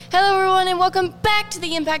Hello, everyone, and welcome back to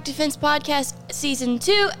the Impact Defense Podcast, Season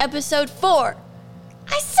 2, Episode 4.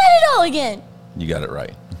 I said it all again. You got it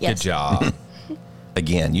right. Yes. Good job.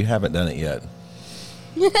 Again, you haven't done it yet.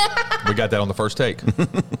 We got that on the first take. All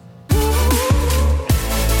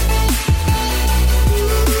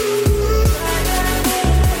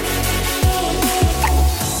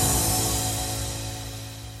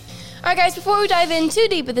right, guys, before we dive in too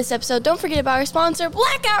deep with this episode, don't forget about our sponsor,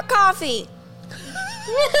 Blackout Coffee.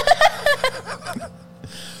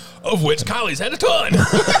 Of which Kylie's had a ton.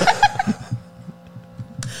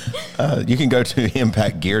 You can go to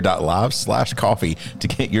impactgear.live/coffee to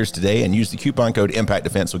get yours today and use the coupon code Impact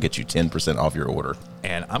Defense will get you 10% off your order.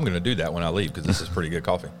 And I'm going to do that when I leave because this is pretty good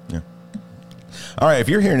coffee. Yeah. All right, if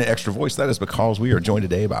you're hearing an extra voice, that is because we are joined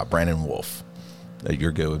today by Brandon Wolf.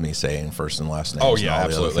 You're good with me saying first and last names. Oh, yeah,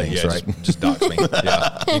 and all absolutely. The other things, right? Just dox me.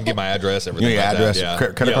 Yeah. You can get my address, everything Your like address, that.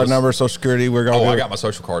 Yeah. credit card number, social security. We're going. I got my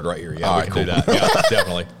social card right here. Yeah, all we right, can cool. do that. Yeah,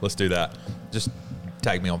 definitely. Let's do that. Just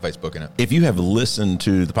tag me on Facebook in it. If you have listened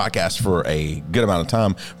to the podcast for a good amount of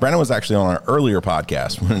time, Brandon was actually on our earlier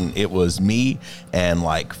podcast when it was me and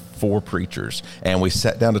like 4 preachers, and we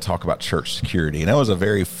sat down to talk about church security, and that was a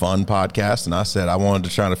very fun podcast. And I said I wanted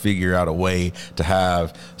to try to figure out a way to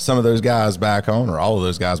have some of those guys back on, or all of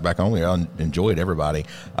those guys back on. We enjoyed everybody.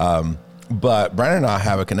 But Brandon and I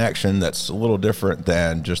have a connection that's a little different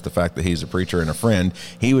than just the fact that he's a preacher and a friend.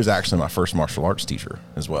 He was actually my first martial arts teacher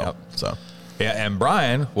as well. Yep. So. Yeah, and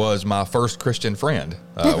Brian was my first Christian friend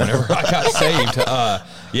whenever I got saved.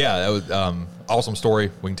 Yeah, that was awesome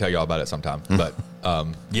story. We can tell you all about it sometime. But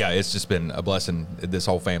yeah, it's just been a blessing. This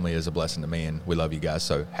whole family is a blessing to me, and we love you guys.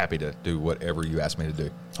 So happy to do whatever you ask me to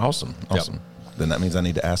do. Awesome. Yep. Then that means I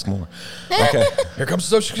need to ask more. Okay. Here comes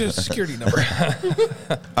the social security number.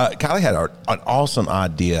 Kylie had an awesome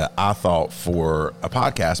idea, I thought, for a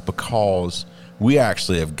podcast because we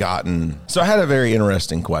actually have gotten... So I had a very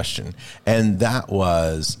interesting question, and that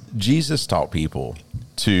was Jesus taught people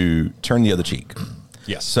to turn the other cheek.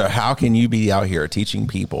 Yes. So how can you be out here teaching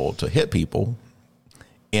people to hit people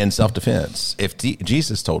in self-defense? If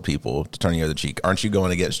Jesus told people to turn the other cheek, aren't you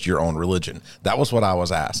going against your own religion? That was what I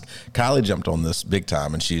was asked. Kylie jumped on this big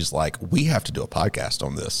time, and she's like, we have to do a podcast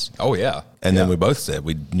on this. Oh, yeah. And then we both said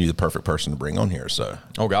we knew the perfect person to bring on here. So,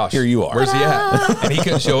 oh gosh, here you are. Where's he at? And he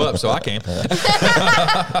couldn't show up, so I came.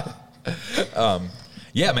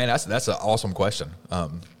 Yeah, man, that's an awesome question.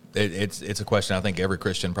 It's a question I think every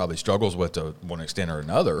Christian probably struggles with to one extent or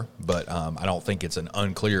another, but I don't think it's an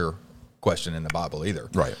unclear question in the Bible either.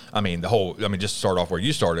 Right. Just start off where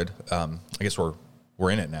you started. I guess we're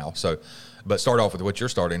in it now. So, but start off with what you're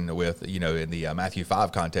starting with, in the Matthew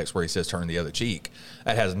 5 context where he says, turn the other cheek.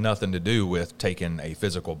 That has nothing to do with taking a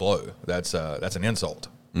physical blow. That's an insult.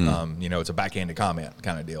 It's a backhanded comment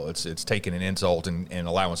kind of deal. It's taking an insult and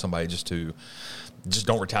allowing somebody just don't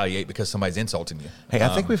retaliate because somebody's insulting you. Hey,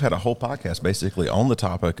 I think we've had a whole podcast basically on the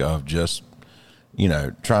topic of just,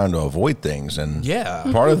 trying to avoid things. And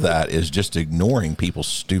part of that is just ignoring people's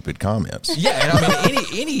stupid comments. Yeah. And I mean,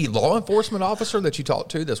 any law enforcement officer that you talk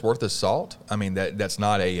to that's worth his salt, I mean, that's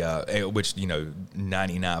not which,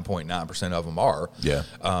 99.9% of them are. Yeah.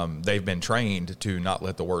 They've been trained to not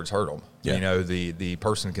let the words hurt them. Yeah. The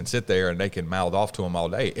person can sit there and they can mouth off to them all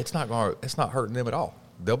day. It's not hurting them at all.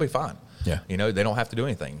 They'll be fine. Yeah. They don't have to do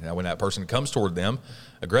anything. Now, when that person comes toward them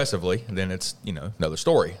aggressively, then it's, another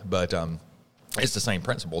story. But, it's the same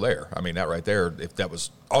principle there. I mean, that right there, if that was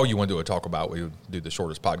all you want to do a talk about, we would do the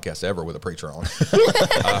shortest podcast ever with a preacher on.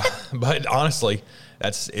 But honestly,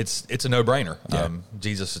 it's a no-brainer. Yeah.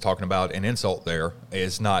 Jesus is talking about an insult there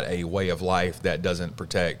is not a way of life that doesn't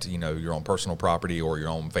protect, your own personal property or your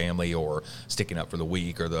own family or sticking up for the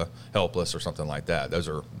weak or the helpless or something like that. Those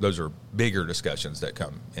are bigger discussions that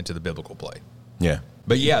come into the biblical play. Yeah.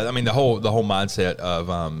 But yeah, I mean, the whole mindset of,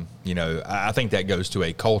 I think that goes to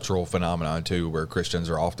a cultural phenomenon too, where Christians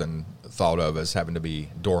are often thought of as having to be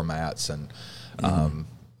doormats and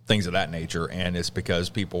things of that nature. And it's because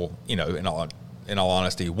people, in all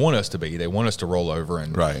honesty, want us to be. They want us to roll over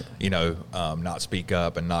and, not speak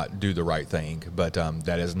up and not do the right thing. But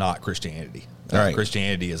that is not Christianity. Right.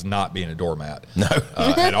 Christianity is not being a doormat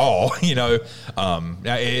at all. It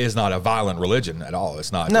is not a violent religion at all.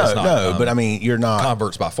 It's not. But I mean, you're not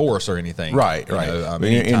converts by force or anything. Right. You're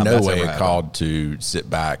in no way called to sit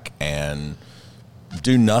back and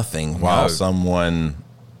do nothing while someone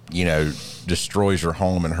destroys your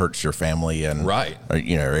home and hurts your family and right,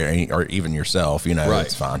 or even yourself, right,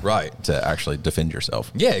 it's fine, right, to actually defend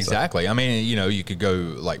yourself. Yeah, exactly. So. I mean, you could go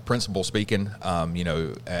like principle speaking.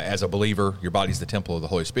 As a believer, your body's the temple of the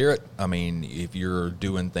Holy Spirit. I mean, if you're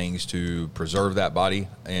doing things to preserve that body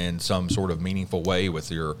in some sort of meaningful way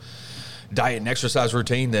with your diet and exercise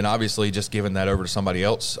routine, then obviously just giving that over to somebody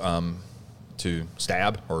else to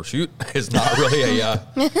stab or shoot is not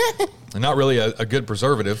really a good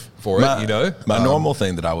preservative for it. My normal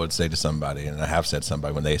thing that I would say to somebody, and I have said to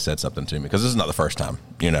somebody when they said something to me, because this is not the first time,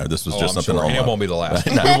 this was just something. Sure. And it won't be the last.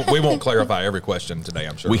 No. we won't clarify every question today,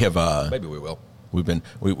 I'm sure. We have, maybe we will.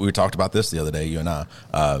 We talked about this the other day, you and I.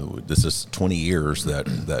 This is 20 years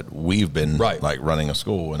that we've been like running a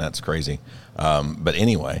school, and that's crazy. But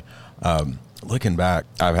anyway, looking back,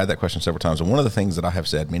 I've had that question several times, and one of the things that I have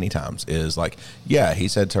said many times is like, yeah, he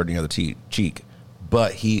said turn the other cheek,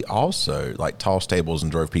 but he also like tossed tables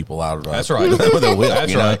and drove people out of that's right with a whip.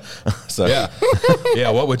 That's right. So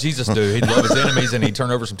yeah. What would Jesus do? He'd love his enemies and he'd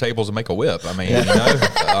turn over some tables and make a whip. I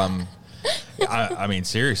mean, I mean,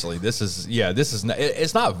 seriously,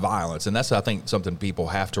 it's not violence, and that's I think something people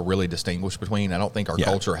have to really distinguish between. I don't think our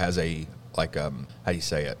culture has how do you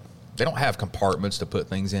say it? They don't have compartments to put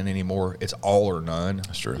things in anymore. It's all or none.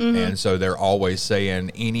 That's true. Mm-hmm. And so they're always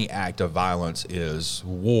saying any act of violence is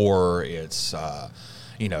war. It's,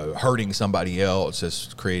 hurting somebody else.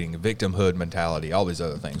 It's creating a victimhood mentality, all these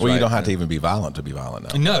other things. Well, right? You don't have to even be violent to be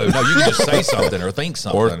violent now. No, you can just say something or think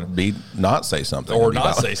something. Or not say something. Or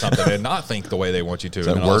not say something and not think the way they want you to.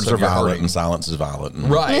 So words are violent and silence is violent.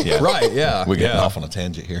 And right, yeah. We're getting off on a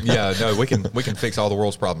tangent here. Yeah, no, we can fix all the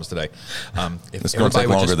world's problems today. It's going to take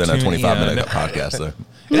longer than a 25-minute podcast, though.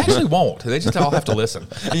 It actually won't. They just all have to listen.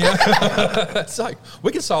 It's like,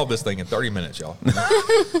 we can solve this thing in 30 minutes, y'all.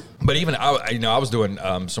 But even, I was doing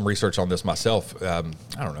some research on this myself, I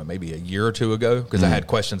don't know, maybe a year or two ago, because I had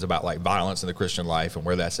questions about like violence in the Christian life and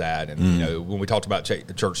where that's at. And, when we talked about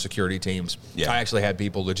church security teams, I actually had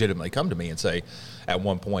people legitimately come to me and say at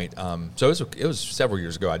one point, so it was several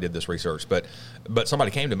years ago I did this research, but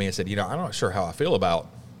somebody came to me and said, I'm not sure how I feel about,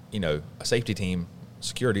 a safety team,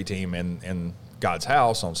 security team in God's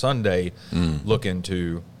house on Sunday looking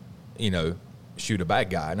to, shoot a bad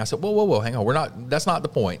guy. And I said, whoa, hang on. That's not the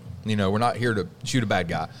point. We're not here to shoot a bad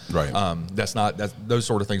guy. Right. Those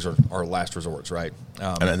sort of things are last resorts, right?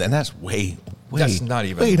 And that's way that's not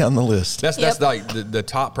even way down the list. That's like the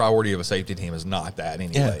top priority of a safety team is not that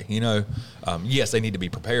anyway. Yeah. Yes, they need to be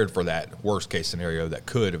prepared for that worst case scenario that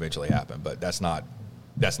could eventually happen, but that's not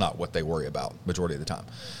what they worry about majority of the time.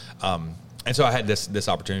 And so I had this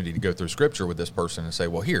opportunity to go through Scripture with this person and say,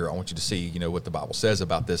 well, here, I want you to see, what the Bible says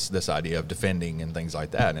about this idea of defending and things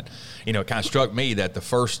like that. And, it kind of struck me that the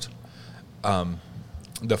first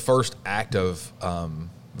act of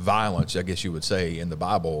violence, I guess you would say, in the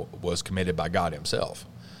Bible was committed by God himself.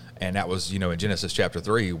 And that was, in Genesis chapter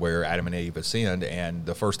 3, where Adam and Eve had sinned. And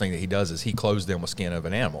the first thing that he does is he clothes them with skin of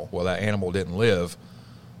an animal. Well, that animal didn't live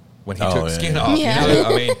when he took the skin off.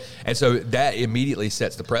 Yeah. And so that immediately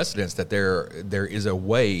sets the precedence that there is a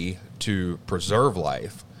way to preserve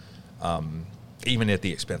life, even at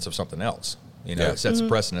the expense of something else. It sets the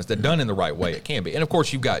precedence that done in the right way, it can be. And of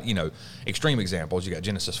course, you've got, extreme examples. You got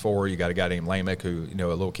Genesis 4, you got a guy named Lamech who, a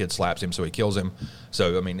little kid slaps him, so he kills him.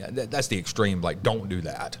 So, that's the extreme, like, don't do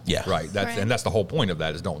that. Yeah. Right. And that's the whole point of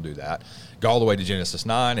that is don't do that. Go all the way to Genesis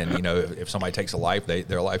 9, and, if somebody takes a life,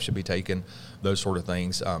 their life should be taken, those sort of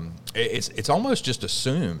things. It's almost just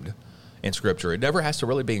assumed in Scripture. It never has to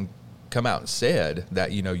really come out and said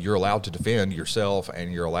that, you're allowed to defend yourself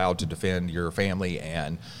and you're allowed to defend your family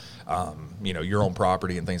and, your own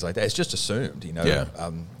property and things like that. It's just assumed, Yeah. I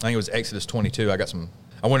think it was Exodus 22. I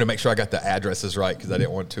wanted to make sure I got the addresses right because I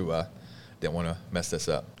didn't want to mess this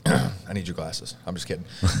up. I need your glasses. I'm just kidding.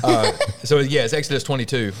 So it's Exodus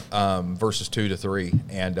 22, verses 2 to 3.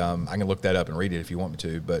 And I can look that up and read it if you want me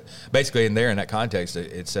to. But basically in that context,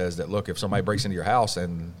 it says that, look, if somebody breaks into your house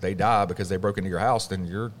and they die because they broke into your house, then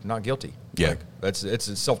you're not guilty. Yeah. It's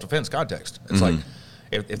a self-defense context. It's like,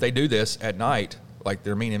 if they do this at night, like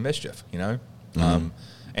they're meaning mischief, and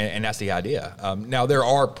that's the idea. Now, there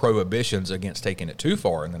are prohibitions against taking it too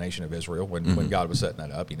far in the nation of Israel when God was setting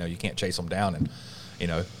that up. You can't chase them down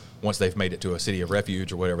and, once they've made it to a city of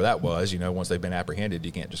refuge or whatever that was, once they've been apprehended,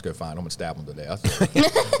 you can't just go find them and stab them to death,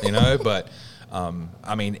 But,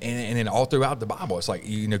 and then all throughout the Bible, it's like,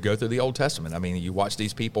 go through the Old Testament. You watch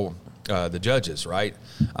these people, the judges, right?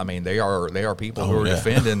 they are people who are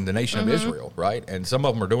defending the nation of Israel, right? And some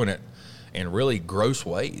of them are doing it in really gross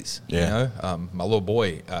ways. My little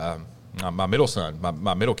boy, my middle son,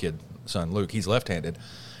 my middle kid son, Luke, he's left-handed.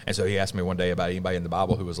 And so he asked me one day about anybody in the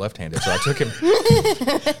Bible who was left-handed. So I took him.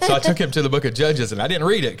 To the Book of Judges, and I didn't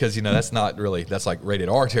read it because that's not really, that's like rated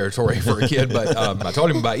R territory for a kid. But I told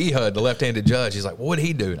him about Ehud, the left-handed judge. He's like, "Well, what did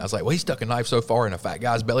he do?" And I was like, "Well, he stuck a knife so far in a fat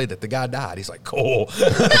guy's belly that the guy died." He's like, "Cool." So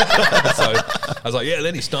I was like, "Yeah."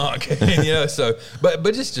 Then he stunk. But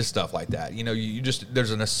just stuff like that. You just,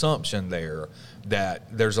 there's an assumption there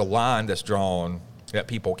that there's a line that's drawn that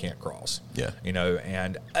people can't cross. Yeah.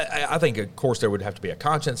 And I think, of course, there would have to be a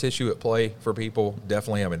conscience issue at play for people.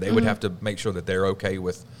 Definitely. I mean, they would have to make sure that they're okay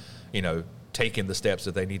with, taking the steps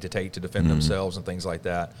that they need to take to defend themselves and things like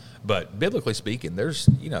that. But biblically speaking, there's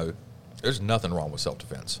nothing wrong with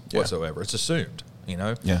self-defense whatsoever. It's assumed,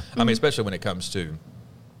 Yeah. I mean, especially when it comes to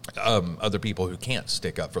other people who can't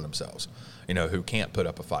stick up for themselves, who can't put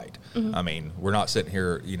up a fight. I mean, we're not sitting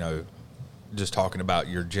here, just talking about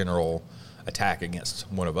your general attack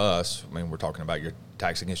against one of us. I mean, we're talking about your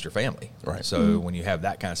attacks against your family. Right. So when you have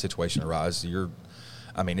that kind of situation arise,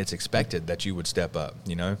 it's expected that you would step up,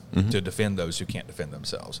 to defend those who can't defend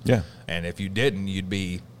themselves. Yeah. And if you didn't, you'd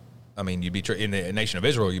be in the nation of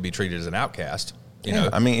Israel, you'd be treated as an outcast. You know?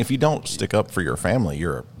 I mean, if you don't stick up for your family,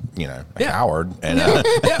 you're a coward and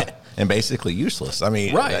and basically useless. I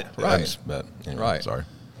mean, right. But anyway, Right. Sorry.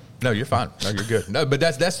 No, you're fine. No, you're good. No, but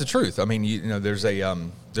that's the truth. I mean, there's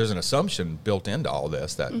an assumption built into all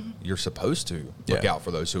this that you're supposed to look out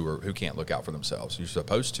for those who can't look out for themselves. You're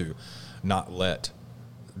supposed to not let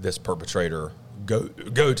this perpetrator go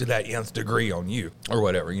to that nth degree on you or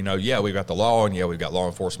whatever. We've got the law, and we've got law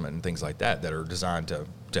enforcement and things like that are designed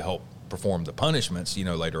to help perform the punishments,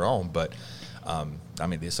 later on. But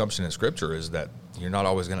the assumption in Scripture is that you're not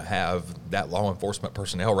always going to have that law enforcement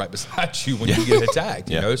personnel right beside you when you get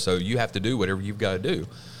attacked. So you have to do whatever you've got to do.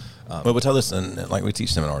 Well, we tell this, and like we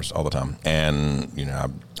teach seminars all the time, and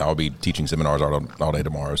I'll be teaching seminars all day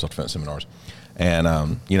tomorrow, self-defense seminars, and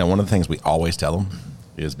one of the things we always tell them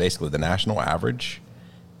is basically the national average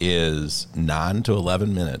is 9 to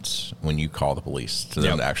 11 minutes when you call the police to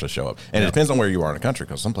them to actually show up. And it depends on where you are in the country,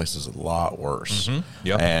 because some places are a lot worse.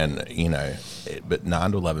 And, but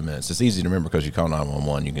 9 to 11 minutes. It's easy to remember because you call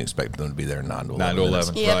 911, you can expect them to be there in 9 to 11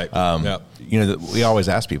 minutes. 9 to 11, right. We always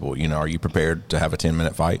ask people, are you prepared to have a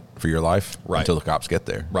 10-minute fight for your life until the cops get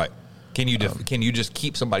there? Right. Can you just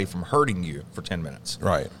keep somebody from hurting you for 10 minutes?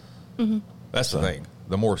 Right. That's the thing.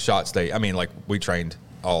 The more shots like we trained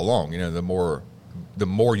all along, the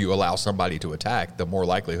more you allow somebody to attack, the more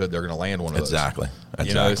likelihood they're going to land one of those. Exactly. Are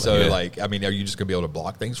you just going to be able to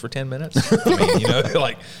block things for 10 minutes?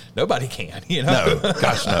 Nobody can, No,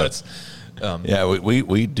 gosh, no.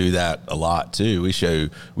 We do that a lot too. We show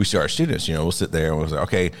our students, we'll sit there and we'll say,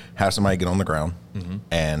 okay, have somebody get on the ground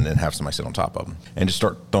and then have somebody sit on top of them and just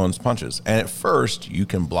start throwing punches. And at first you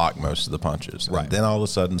can block most of the punches. Right. And then all of a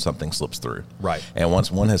sudden something slips through. Right. And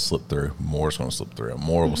once one has slipped through, more is going to slip through and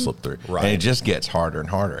more will slip through. Right. And it just gets harder and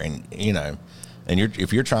harder. And,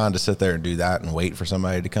 if you're trying to sit there and do that and wait for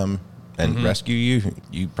somebody to come and rescue you,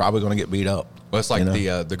 you're probably going to get beat up. Well, it's like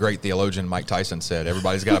the great theologian Mike Tyson said,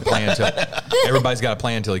 everybody's got a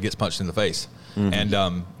plan until he gets punched in the face.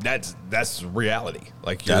 And that's reality.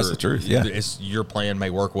 Like that's the truth. Yeah, your plan may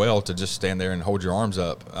work well to just stand there and hold your arms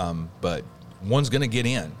up, but one's going to get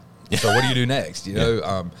in. So what do you do next?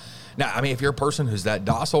 Now, if you're a person who's that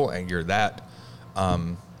docile and you're that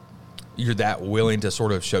willing to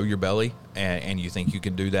sort of show your belly and you think you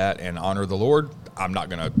can do that and honor the Lord, I'm not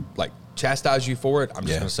going to chastise you for it. I'm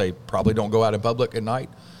just going to say probably don't go out in public at night.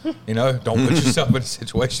 Don't put yourself in a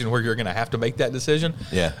situation where you're going to have to make that decision.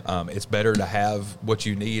 Yeah. It's better to have what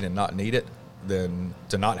you need and not need it than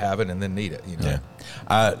to not have it and then need it. Yeah.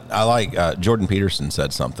 I like Jordan Peterson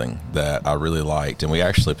said something that I really liked, and we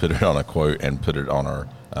actually put it on a quote and put it on our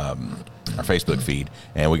Facebook feed,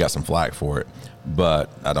 and we got some flack for it, but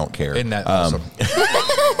I don't care. Isn't that awesome?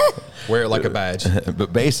 Wear it like a badge.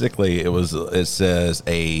 But basically, it says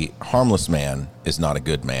a harmless man is not a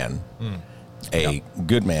good man. A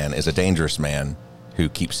good man is a dangerous man who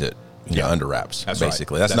keeps it under wraps. That's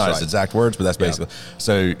basically. Right. That's not his exact words, but that's basically.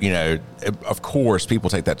 So, of course, people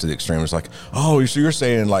take that to the extreme. It's like, oh, so you're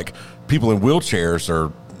saying like people in wheelchairs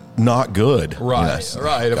are not good. Right,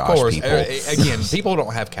 right, of course. Again, people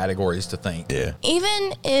don't have categories to think. Yeah.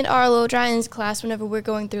 Even in our Low Giants class, whenever we're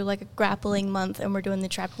going through like a grappling month and we're doing the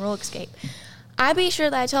trap and roll escape, I be sure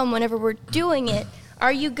that I tell them whenever we're doing it,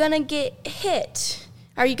 are you going to get hit?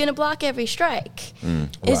 Are you going to block every strike?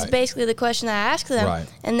 Is basically the question that I ask them. Right.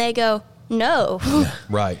 And they go, no.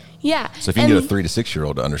 Right. Yeah. So if you can get a 3 to 6 year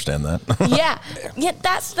old to understand that. Yeah.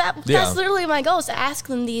 That's literally my goal, is to ask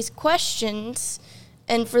them these questions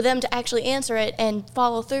And for them to actually answer it and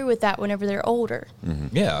follow through with that whenever they're older,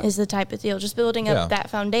 is the type of deal. Just building up that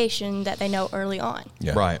foundation that they know early on.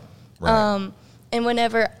 Yeah. Right. And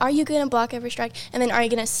whenever, are you going to block every strike? And then are you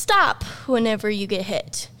going to stop whenever you get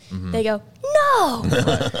hit? They go, no.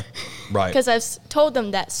 Right. Because I've told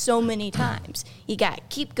them that so many times. You got to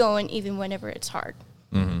keep going even whenever it's hard.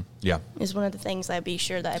 Yeah. Is one of the things I'd be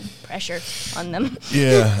sure that I pressure on them.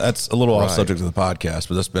 Yeah, that's a little off subject of the podcast,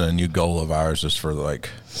 but that's been a new goal of ours just for like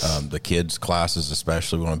the kids' classes,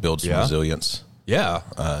 especially. We want to build some resilience. Yeah.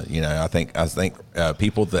 I think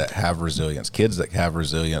people that have resilience, kids that have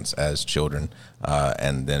resilience as children,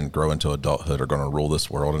 and then grow into adulthood are going to rule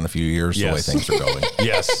this world in a few years. The way things are going.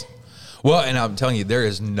 Yes. Well, and I'm telling you, there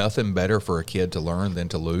is nothing better for a kid to learn than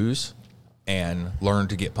to lose and learn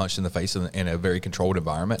to get punched in the face in a very controlled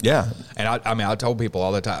environment. Yeah. And I tell people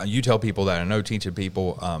all the time, you tell people that, I know teaching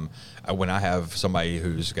people, when I have somebody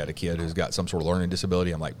who's got a kid who's got some sort of learning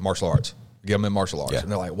disability, I'm like, martial arts. Get them in martial arts. Yeah. And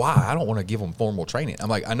they're like, why? I don't want to give them formal training. I'm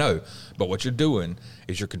like, I know, but what you're doing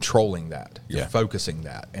is you're controlling that. You're focusing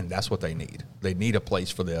that, and that's what they need. They need a place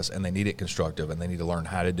for this, and they need it constructive, and they need to learn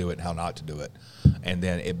how to do it and how not to do it. And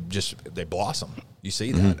then they blossom. You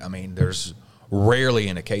see that. I mean, there's rarely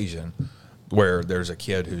an occasion where there's a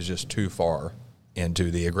kid who's just too far into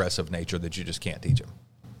the aggressive nature that you just can't teach them.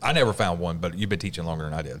 I never found one, but you've been teaching longer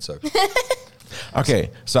than I did, so...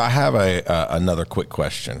 Okay, so I have another quick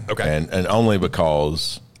question. Okay. And only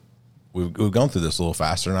because we've gone through this a little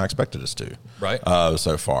faster than I expected us to. Right.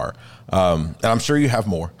 So far. And I'm sure you have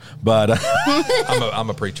more, but... I'm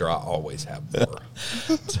a preacher. I always have more.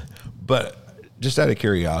 But just out of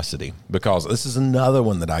curiosity, because this is another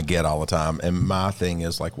one that I get all the time, and my thing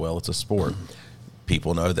is like, well, it's a sport.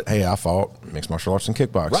 People know that, hey, I fought mixed martial arts and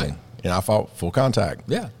kickboxing. Right. And I fought full contact.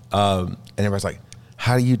 Yeah. And everybody's like,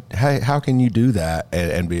 how can you do that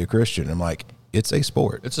and be a Christian? I'm like, it's a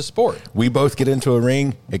sport. It's a sport. We both get into a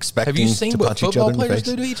ring expecting Have you seen to what punch each other football in the players face.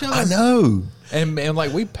 do to each other? I know. And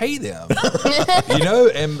like we pay them,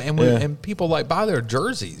 and people like buy their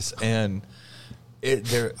jerseys, and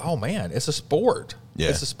it's a sport. Yeah.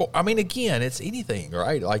 It's a sport. I mean, again, it's anything,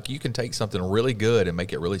 right? Like you can take something really good and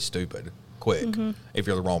make it really stupid quick if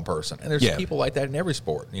you're the wrong person. And there's people like that in every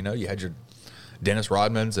sport. You know, you had your Dennis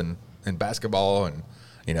Rodmans and basketball, and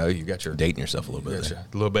you got your Dating yourself a little bit. A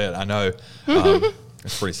little bit, I know.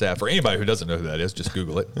 It's pretty sad. For anybody who doesn't know who that is, just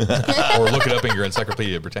Google it or look it up in your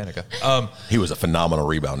Encyclopedia Britannica. He was a phenomenal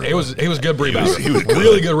rebounder. He was a good rebounder. He was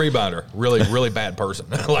really good rebounder. Really bad person.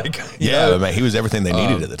 Man, he was everything they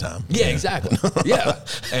needed at the time. Yeah, exactly. Yeah,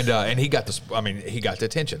 and he got he got the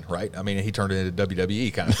attention, right? I mean, he turned it into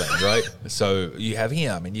WWE kind of thing, right? So you have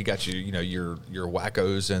him, and you got your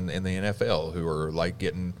wackos in the NFL who are like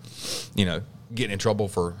getting in trouble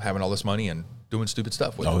for having all this money and doing stupid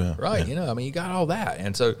stuff with it, right? Yeah. You got all that.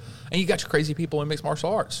 And you got your crazy people in mixed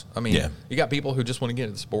martial arts. I mean, you got people who just want to get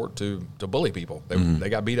into the sport to bully people. They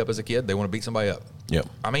got beat up as a kid. They want to beat somebody up. Yep.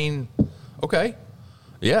 I mean, okay.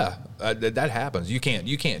 Yeah, that happens. You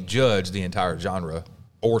can't judge the entire genre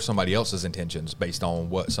or somebody else's intentions based on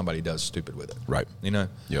what somebody does stupid with it. Right. Yep.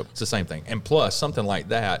 It's the same thing. And plus, something like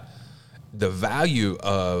that, the value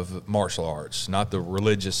of martial arts, not the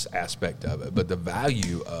religious aspect of it, but the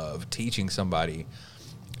value of teaching somebody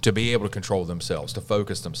to be able to control themselves, to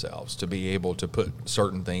focus themselves, to be able to put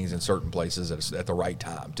certain things in certain places at the right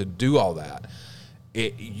time, to do all that.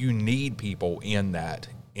 You need people in that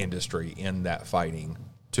industry, in that fighting,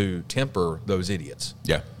 to temper those idiots.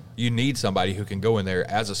 Yeah. You need somebody who can go in there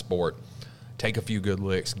as a sport, take a few good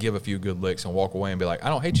licks, give a few good licks, and walk away and be like, I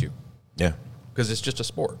don't hate you. Yeah. Because it's just a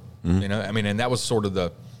sport. And that was sort of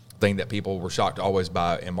the thing that people were shocked always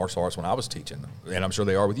by in martial arts when I was teaching. And I'm sure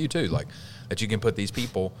they are with you too. Like that you can put these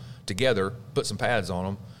people together, put some pads on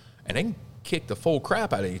them, and they can kick the full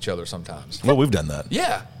crap out of each other sometimes. Well, we've done that.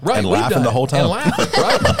 Yeah, right. And laughing the whole time. And laughing,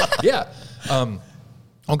 right? Yeah.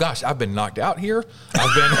 Oh gosh, I've been knocked out here.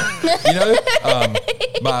 I've been,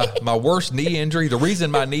 my worst knee injury. The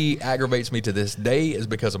reason my knee aggravates me to this day is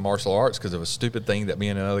because of martial arts, because of a stupid thing that me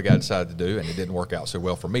and another guy decided to do, and it didn't work out so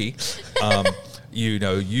well for me.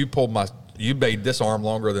 You made this arm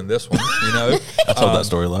longer than this one. I told that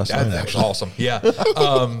story last night. That was awesome. Yeah.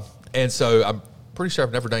 And so I'm pretty sure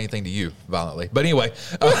I've never done anything to you violently. But anyway,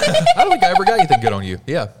 I don't think I ever got anything good on you.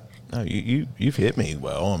 Yeah. No, you've hit me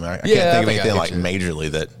well. I mean, I can't think of anything like majorly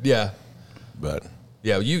that. Yeah. But.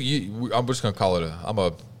 Yeah, I'm just going to call it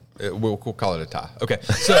we'll call it a tie. Okay.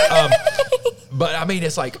 So, but I mean,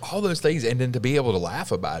 it's like all those things, and then to be able to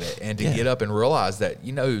laugh about it and to get up and realize that,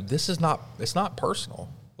 it's not personal.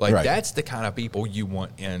 Like that's the kind of people you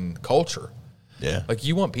want in culture. Yeah. Like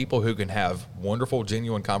you want people who can have wonderful,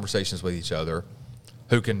 genuine conversations with each other,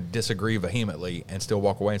 who can disagree vehemently and still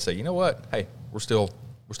walk away and say, you know what? Hey, we're still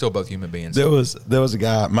both human beings. There was a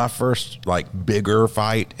guy, my first like bigger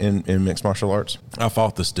fight in mixed martial arts. I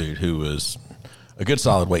fought this dude who was a good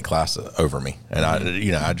solid weight class over me. And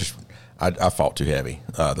I fought too heavy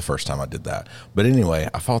the first time I did that. But anyway,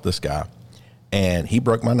 I fought this guy and he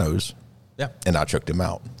broke my nose. Yeah. And I choked him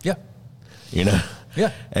out. Yeah. You know?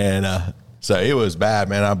 Yeah. And so it was bad,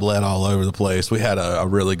 man. I bled all over the place. We had a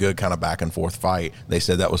really good kind of back and forth fight. They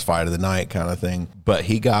said that was fight of the night kind of thing. But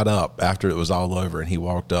he got up after it was all over, and he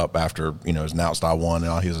walked up after, it was announced I won.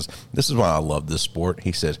 And he says, this is why I love this sport.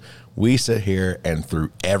 He said, we sit here and threw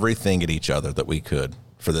everything at each other that we could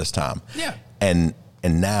for this time. Yeah. And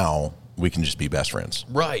now we can just be best friends.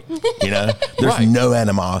 Right. There's Right. no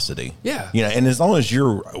animosity. Yeah. And as long as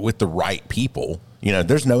you're with the right people,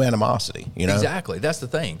 there's no animosity, Exactly. That's the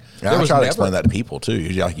thing. I try to explain that to people too.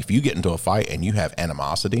 Like if you get into a fight and you have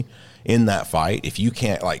animosity in that fight, if you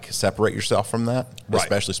can't like separate yourself from that, Right.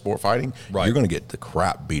 especially sport fighting, Right. you're going to get the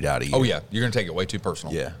crap beat out of you. Oh yeah, you're going to take it way too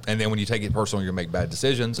personal. Yeah. And then when you take it personal, you're going to make bad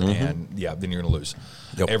decisions, and then you're going to lose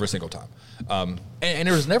every single time. And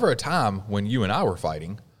there was never a time when you and I were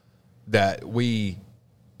fighting that we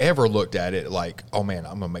ever looked at it like, oh man,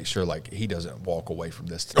 I'm gonna make sure like he doesn't walk away from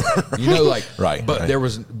this today. Right. But there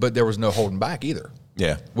was no holding back either.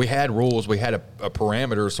 Yeah. We had rules, we had a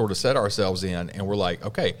parameter sort of set ourselves in, and we're like,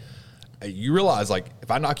 okay, you realize like if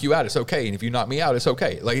I knock you out, it's okay, and if you knock me out, it's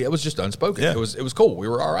okay. Like it was just unspoken. Yeah. It was cool. We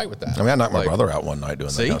were all right with that. I knocked my Like, brother out one night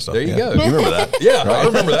doing that kind of stuff. there you go. You remember that? Yeah, I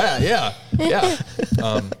remember that. Yeah, yeah,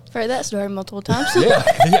 I've heard that story multiple times.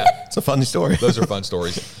 yeah. It's a funny story. Those are fun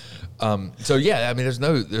stories. So yeah, I mean, it's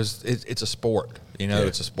a sport,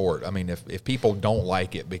 it's a sport. I mean, if people don't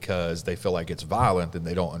like it because they feel like it's violent, then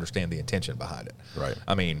they don't understand the intention behind it. Right.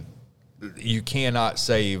 I mean, you cannot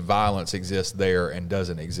say violence exists there and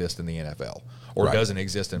doesn't exist in the NFL or Right. doesn't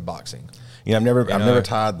exist in boxing. I've never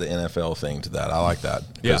tied the NFL thing to that. I like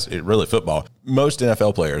that because it really football. Most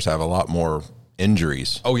NFL players have a lot more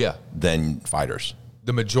injuries. Oh yeah. Than fighters.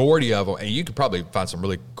 The majority of them, and you could probably find some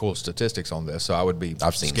really cool statistics on this. So I would be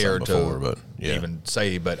I've seen scared some before, to but yeah. even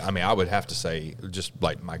say. But I mean, I would have to say, just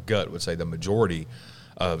like my gut would say, the majority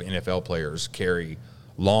of NFL players carry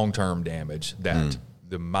long-term damage that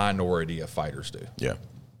the minority of fighters do. Yeah.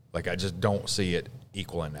 Like I just don't see it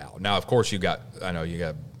equaling out. Now, of course, you got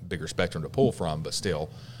a bigger spectrum to pull from, but still,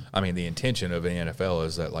 I mean, the intention of the NFL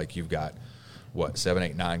is that like you've got 7,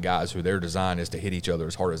 8, 9 guys who their design is to hit each other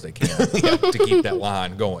as hard as they can to keep that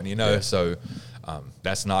line going, Yeah. So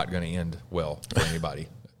that's not going to end well for anybody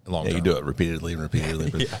long term. You do it repeatedly and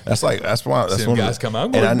repeatedly. Yeah. That's why See one them of guys the, come out.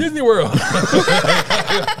 I'm going to Disney World.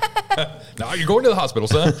 No, you're going to the hospital,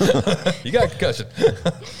 son. You got a concussion.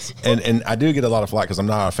 And I do get a lot of flack because I'm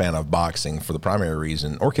not a fan of boxing for the primary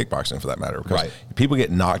reason, or kickboxing for that matter. Because Right. people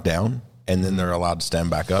get knocked down and then they're allowed to stand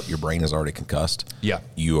back up. Your brain is already concussed. Yeah.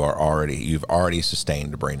 You've already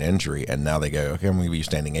sustained a brain injury, and now they go, okay, I'm going to give you a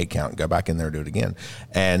standing 8 count. Go back in there and do it again.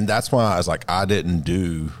 And that's why I was like, I didn't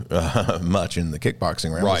do much in the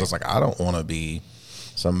kickboxing round. Right. I was like, I don't want to be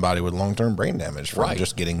somebody with long-term brain damage from Right.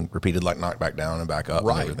 just getting repeated like knocked back down and back up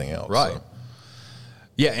and everything else. Right. So.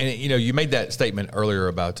 Yeah, and you made that statement earlier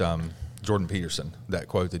about Jordan Peterson, that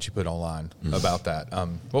quote that you put online about that.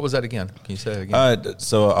 What was that again? Can you say it again?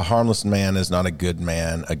 So a harmless man is not a good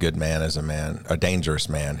man. A good man is a dangerous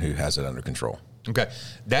man who has it under control. Okay,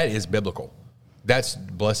 that is biblical. That's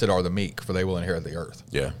blessed are the meek, for they will inherit the earth.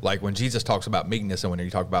 Yeah. Like when Jesus talks about meekness, and when you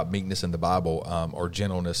talk about meekness in the Bible, or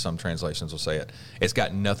gentleness, some translations will say it, it's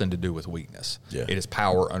got nothing to do with weakness. Yeah. It is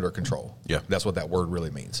power under control. Yeah. That's what that word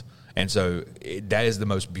really means. And so that is the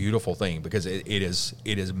most beautiful thing, because it is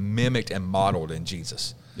mimicked and modeled in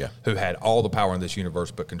Jesus, Yeah. who had all the power in this universe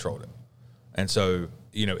but controlled it. And so,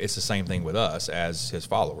 it's the same thing with us as his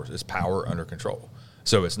followers. It's power under control.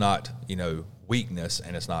 So it's not, weakness,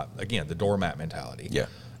 and it's not, again, the doormat mentality. Yeah.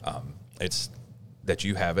 It's that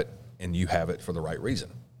you have it, and you have it for the right reason.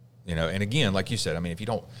 And again, like you said, I mean, if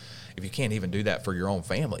you can't even do that for your own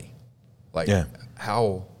family, like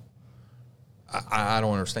how, I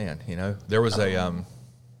don't understand, There was a,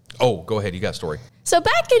 go ahead, you got a story. So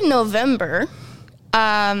back in November,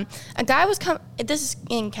 a guy was coming. This is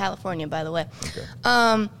in California, by the way. Okay.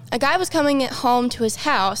 A guy was coming at home to his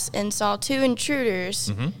house and saw 2 intruders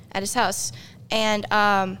at his house, and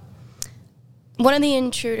one of the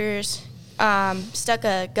intruders stuck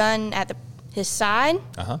a gun at his side,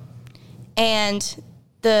 and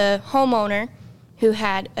the homeowner, who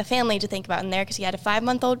had a family to think about in there because he had a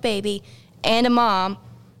 5-month-old baby and a mom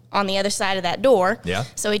on the other side of that door. Yeah.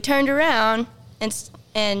 So he turned around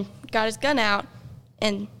and got his gun out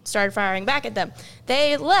and started firing back at them.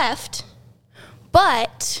 They left,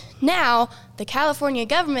 But now the California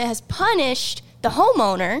government has punished the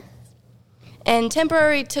homeowner and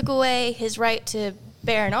temporarily took away his right to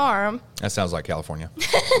bear an arm. That sounds like California.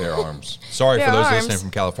 Their arms. Sorry Bear for those arms. listening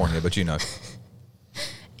from California, but you know.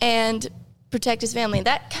 And protect his family.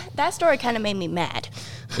 That story kind of made me mad.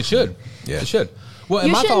 It should. Yeah. It should. Well, and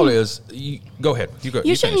You my shouldn't- thought is, go ahead. You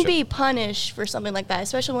You shouldn't finish be it. punished for something like that,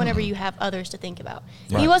 especially whenever you have others to think about.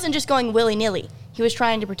 Right. He wasn't just going willy-nilly. He was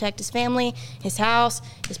trying to protect his family, his house,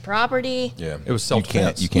 his property. Yeah, It was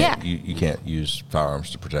self-defense. You can't. Yeah. You can't use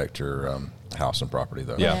firearms to protect your house and property,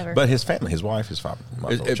 though. Yeah. Whatever. But his family, his wife, his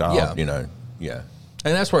child. yeah. You know. Yeah.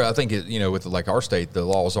 And that's where I think, with like our state, the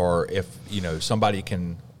laws are if, somebody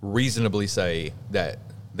can reasonably say that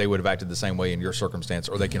they would have acted the same way in your circumstance,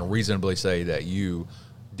 or they can reasonably say that you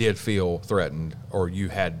did feel threatened or you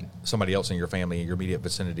had somebody else in your family in your immediate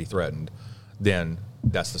vicinity threatened, then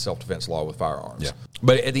that's the self-defense law with firearms. Yeah.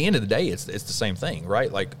 But at the end of the day, it's the same thing, right?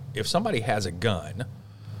 Like if somebody has a gun,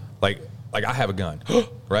 like I have a gun,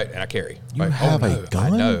 right? And I carry. You right? have a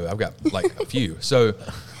gun? I know. I've got like a few. So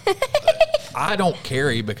I don't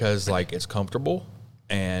carry because like it's comfortable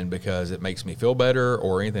and because it makes me feel better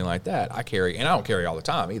or anything like that. I carry, and I don't carry all the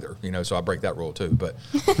time either, so I break that rule too. But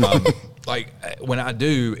like when I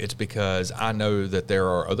do, it's because I know that there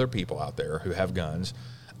are other people out there who have guns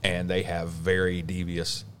and they have very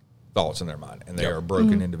devious thoughts in their mind, and they are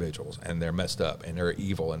broken individuals, and they're messed up, and they're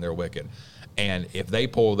evil, and they're wicked. And if they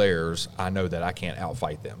pull theirs, I know that I can't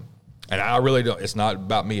outfight them. And I really don't. It's not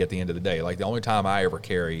about me at the end of the day. Like the only time I ever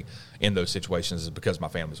carry in those situations is because my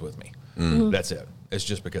family's with me. That's it. It's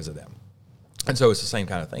just because of them. And so it's the same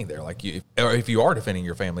kind of thing there. Like if you are defending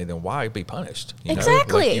your family, then why be punished?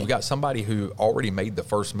 Exactly. Like you've got somebody who already made the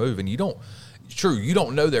first move, and you don't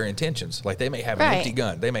know their intentions. Like they may have an Right. empty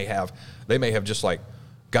gun. They may have just like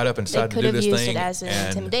got up and They decided to could do have this used thing. it as an and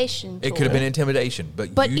intimidation It tool. could have been intimidation, but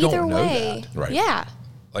you either don't know way, that. Right. yeah.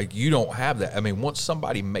 Like you don't have that. I mean, once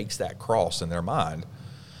somebody makes that cross in their mind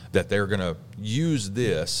that they're going to use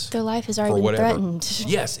this, Their life has for already been whatever. threatened.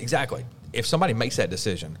 Yes, exactly. If somebody makes that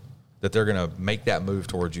decision that they're going to make that move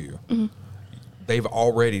towards you, they've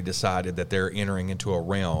already decided that they're entering into a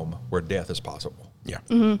realm where death is possible. Yeah.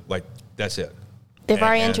 Like that's it. They've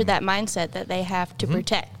already And- entered that mindset that they have to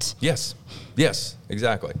protect. Yes,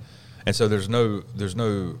 exactly. And so there's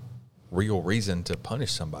no real reason to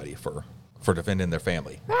punish somebody for defending their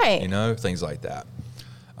family, Right. Things like that.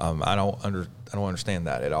 I don't understand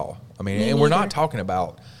that at all. I mean, Me and we're neither. not talking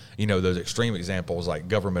about those extreme examples like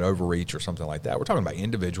government overreach or something like that. We're talking about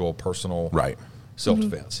individual, personal, Right.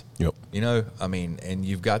 self-defense. Yep. I mean, and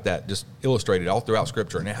you've got that just illustrated all throughout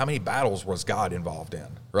Scripture. And how many battles was God involved in,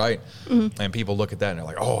 right? And people look at that and they're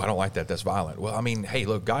like, "Oh, I don't like that. That's violent." Well, I mean, hey,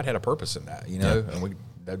 look, God had a purpose in that, and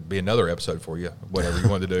that'd be another episode for you, whatever you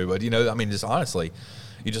wanted to do. But I mean, just honestly,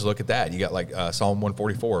 you just look at that. You got like Psalm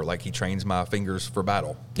 144, like He trains my fingers for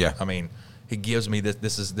battle. Yeah. I mean, He gives me this.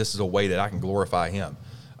 This is a way that I can glorify Him.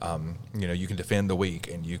 You can defend the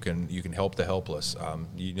weak, and you can help the helpless.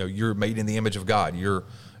 You're made in the image of God. You're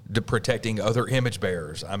protecting other image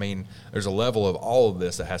bearers. I mean, there's a level of all of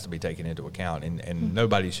this that has to be taken into account, and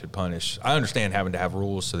nobody should punish. I understand having to have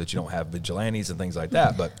rules so that you don't have vigilantes and things like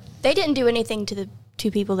that, but They didn't do anything to the two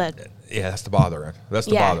people that. yeah, that's the bother. That's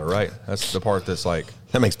the Yeah. bother, right? That's the part that's like,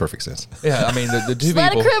 That makes perfect sense. yeah. I mean, the two Just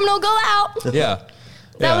let a people. criminal go out. Yeah.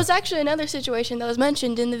 That was actually another situation that was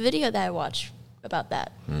mentioned in the video that I watched about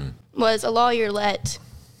that. Was a lawyer let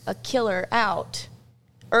a killer out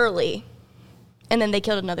early, and then they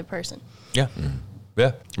killed another person. Yeah.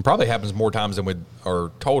 Yeah. It probably happens more times than we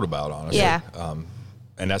are told about, honestly. Yeah.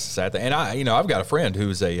 And that's the sad thing. And I've got a friend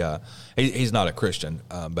who's he's not a Christian,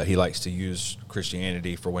 but he likes to use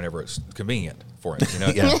Christianity for whenever it's convenient for him.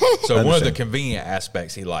 Yeah. So I one of the understand. convenient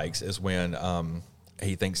aspects he likes is when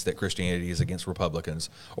he thinks that Christianity is against Republicans,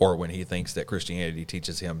 or when he thinks that Christianity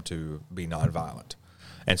teaches him to be nonviolent.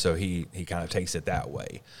 And so he kind of takes it that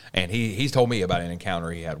way. And he's told me about an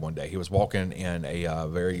encounter he had one day. He was walking in a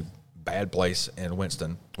very bad place in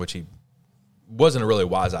Winston, which he wasn't a really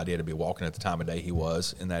wise idea to be walking at the time of day he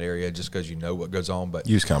was in that area, just because what goes on. But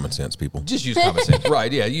Use common sense, people. just use common sense.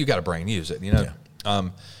 Right, yeah, you got a brain, use it,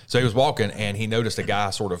 So he was walking, and he noticed a guy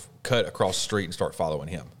sort of cut across the street and start following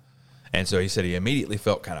him. And so he said he immediately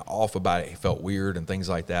felt kind of off about it. He felt weird and things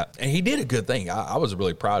like that. And he did a good thing. I was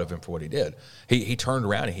really proud of him for what he did. He turned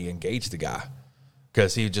around and he engaged the guy,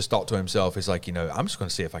 because he just thought to himself, he's like, I'm just going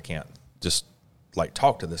to see if I can't just like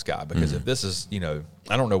talk to this guy, because if this is,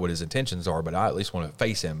 I don't know what his intentions are, but I at least want to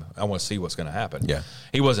face him. I want to see what's going to happen. Yeah.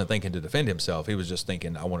 He wasn't thinking to defend himself. He was just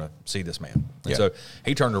thinking, I want to see this man. And Yeah. so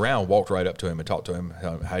he turned around, walked right up to him and talked to him.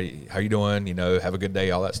 How you doing? You know, have a good day,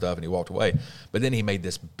 all that stuff. And he walked away. But then he made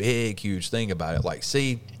this big, huge thing about it. Like,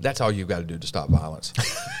 see, that's all you've got to do to stop violence.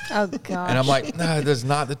 Oh, gosh. And I'm like, no, there's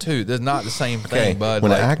not the two. There's not the same thing, bud.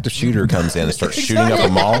 When like, an active shooter comes in and starts shooting up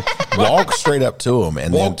a mall, walk straight up to him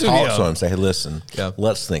and then talk to him. Say, hey, listen,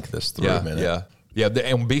 let's think this through a minute. Yeah,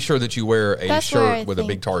 and be sure that you wear a shirt with a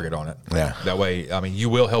big target on it. Yeah. That way, I mean, you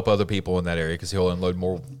will help other people in that area because he'll unload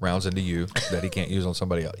more rounds into you that he can't use on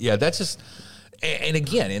somebody else. Yeah, that's just, and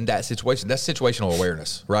again, in that situation, that's situational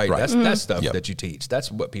awareness, right? That's stuff that you teach.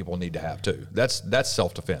 That's what people need to have too. That's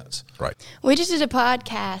self-defense. Right. We just did a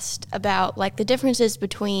podcast about like the differences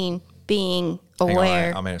between being aware.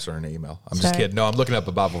 Hang on, I'm answering an email. I'm just kidding. No, I'm looking up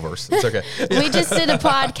a Bible verse. It's okay. We just did a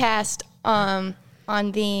podcast on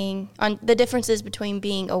the differences between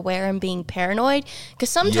being aware and being paranoid, because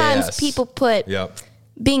sometimes people put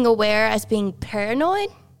being aware as being paranoid.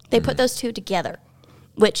 They put those two together,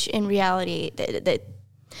 which in reality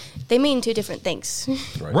they mean two different things.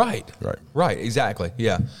 Right. Exactly.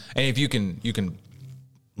 Yeah. And if you can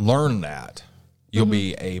learn that, you'll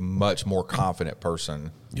be a much more confident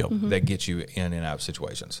person that gets you in and out of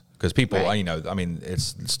situations. Because people, you know, I mean,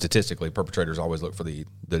 it's statistically, perpetrators always look for the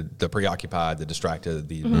preoccupied, the distracted,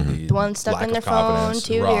 the one stuck in their phone,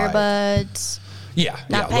 two earbuds.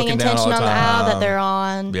 Not paying attention on the aisle that they're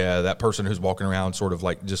on. Yeah, that person who's walking around sort of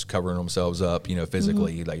like just covering themselves up, you know,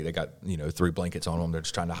 physically. Like they got, you know, 3 blankets on them. They're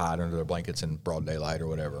just trying to hide under their blankets in broad daylight or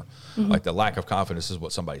whatever. Like the lack of confidence is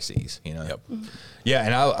what somebody sees, you know. Yeah,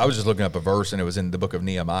 and I was just looking up a verse, and it was in the book of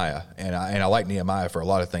Nehemiah. And I like Nehemiah for a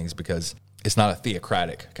lot of things because it's not a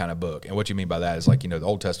theocratic kind of book. And what you mean by that is like, you know, the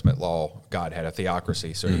Old Testament law, God had a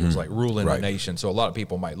theocracy. So he was like ruling the nation. So a lot of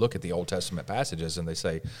people might look at the Old Testament passages and they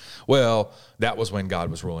say, well, that was when God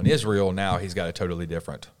was ruling Israel. Now he's got a totally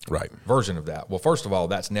different version of that. Well, first of all,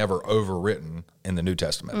 that's never overwritten in the New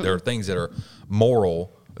Testament. There are things that are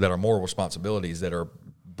moral responsibilities that are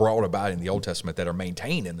brought about in the Old Testament that are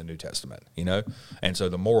maintained in the New Testament, you know? And so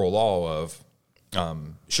the moral law of,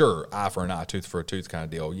 sure, eye for an eye, tooth for a tooth kind of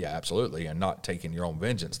deal. Yeah, absolutely. And not taking your own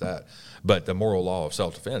vengeance, but the moral law of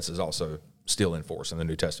self-defense is also still in force in the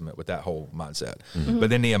New Testament with that whole mindset. But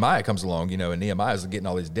then Nehemiah comes along, you know, and Nehemiah is getting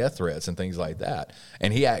all these death threats and things like that.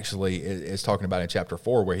 And he actually is talking about in chapter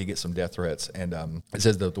 4 where he gets some death threats. And it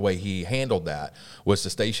says that the way he handled that was to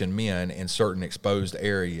station men in certain exposed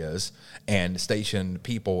areas and station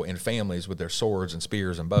people in families with their swords and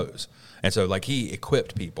spears and bows. And so like he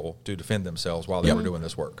equipped people to defend themselves while they were doing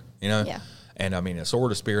this work, you know? Yeah. And I mean, a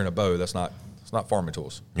sword, a spear, and a bow, it's not farming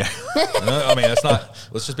tools. Yeah. I mean, that's not,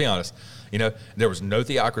 let's just be honest. You know, there was no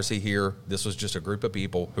theocracy here. This was just a group of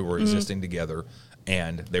people who were existing together,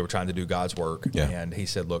 and they were trying to do God's work. Yeah. And he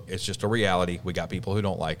said, look, it's just a reality. We got people who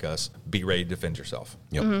don't like us. Be ready to defend yourself.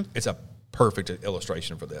 Yep. It's a perfect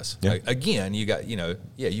illustration for this. Yeah. Again, you got, you know,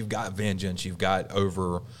 you've got vengeance, you've got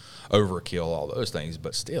overkill, all those things,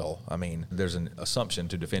 but still, I mean, there's an assumption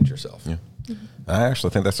to defend yourself. Yeah. I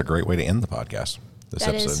actually think that's a great way to end the podcast. This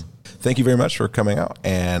episode. Thank you very much for coming out,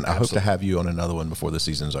 and I hope to have you on another one before the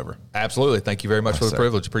season's over. Absolutely. Thank you very much for the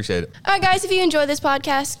privilege. Appreciate it. All right, guys, if you enjoyed this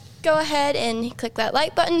podcast, go ahead and click that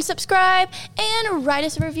like button, subscribe, and write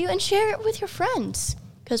us a review and share it with your friends,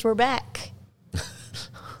 because we're back.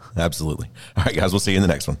 Absolutely. All right, guys, we'll see you in the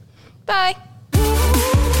next one. Bye.